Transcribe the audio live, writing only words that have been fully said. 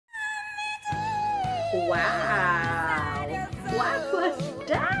Wow! What was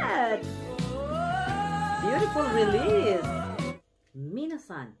that? Beautiful release!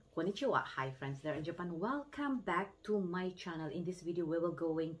 Minasan, konnichiwa. Hi friends there in Japan. Welcome back to my channel. In this video, we will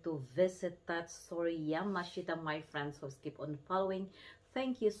going to visit Tatsuro Yamashita, my friends who keep on following.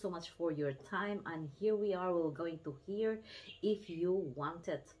 Thank you so much for your time. And here we are, we're going to hear If You Want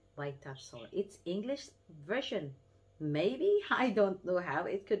It by Tatsuro. It's English version. Maybe, I don't know how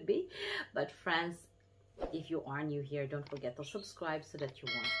it could be. But friends, if you are new here, don't forget to subscribe so that you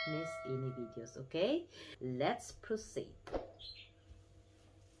won't miss any videos, okay? Let's proceed.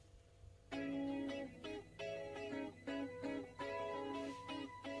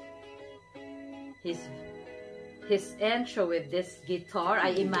 His intro with this guitar, I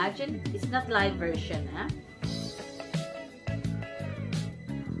imagine it's not live version, huh?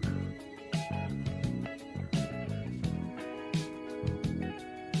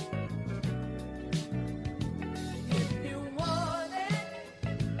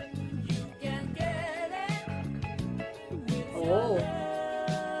 Oh.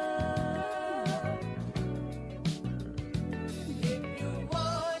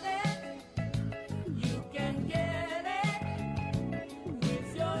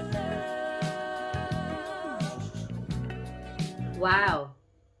 Wow.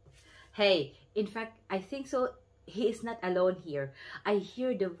 Hey, in fact, I think so. He is not alone here. I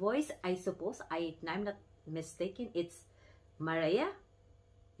hear the voice. I suppose I'm not mistaken. It's Maria.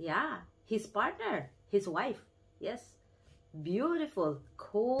 Yeah, his partner, his wife. Yes. Beautiful,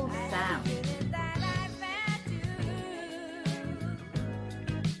 cool sound.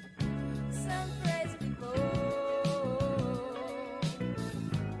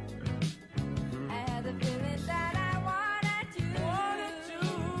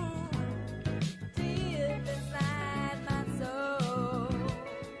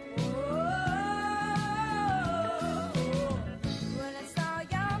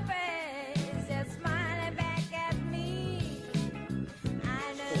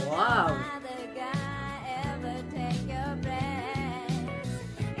 Wow.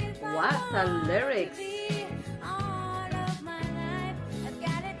 What the lyrics.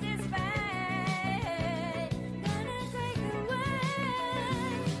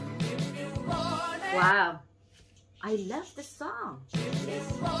 Wow. I love the song.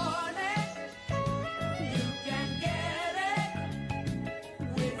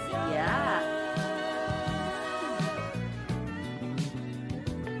 Yeah.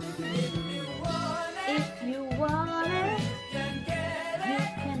 If you want it, you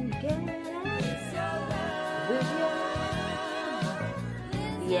can get it with your...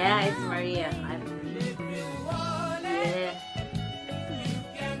 Yeah, it's Maria. Yeah.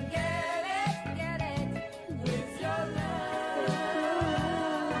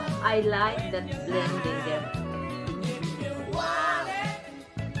 I like that blending there. Wow.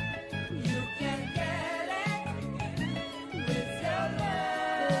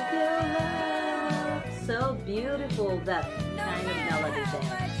 So beautiful, that kind of melody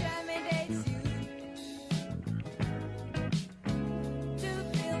there.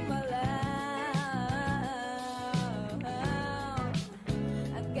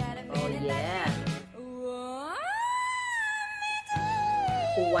 Oh yeah.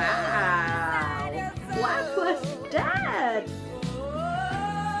 Wow. What was that?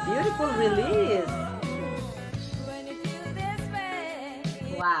 Beautiful release.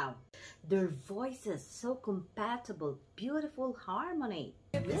 Wow. Their voices so compatible, beautiful harmony.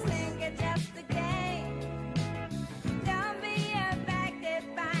 Yes.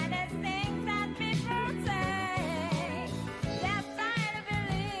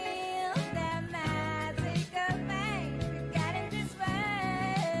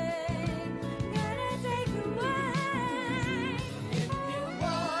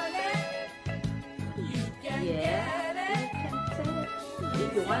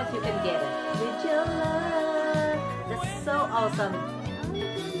 If you want it, you can get it. With your love. That's so awesome.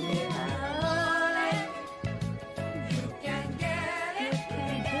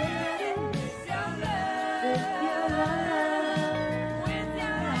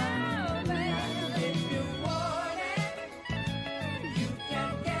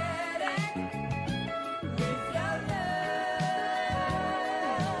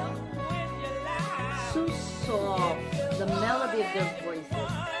 So soft, the melody of their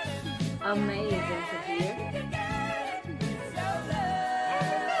voices, amazing to hear.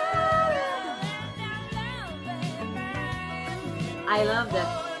 I love that.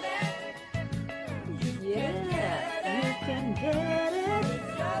 Yeah, you can get it with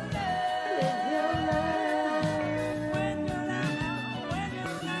your love.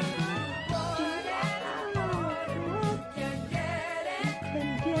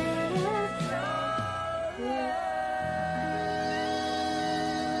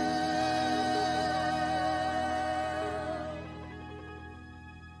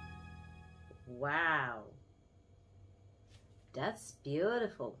 That's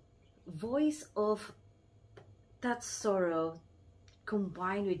beautiful. Voice of Tatsuro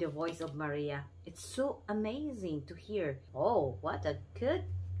combined with the voice of Maria. It's so amazing to hear. Oh, what a good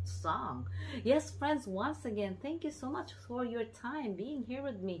song. Yes, friends, once again, thank you so much for your time being here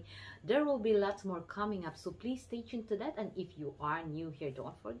with me. There will be lots more coming up, so please stay tuned to that. And if you are new here,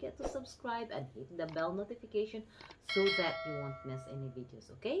 don't forget to subscribe and hit the bell notification so that you won't miss any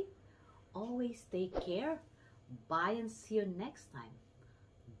videos, okay? Always take care. Bye and see you next time.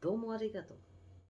 Domo arigato.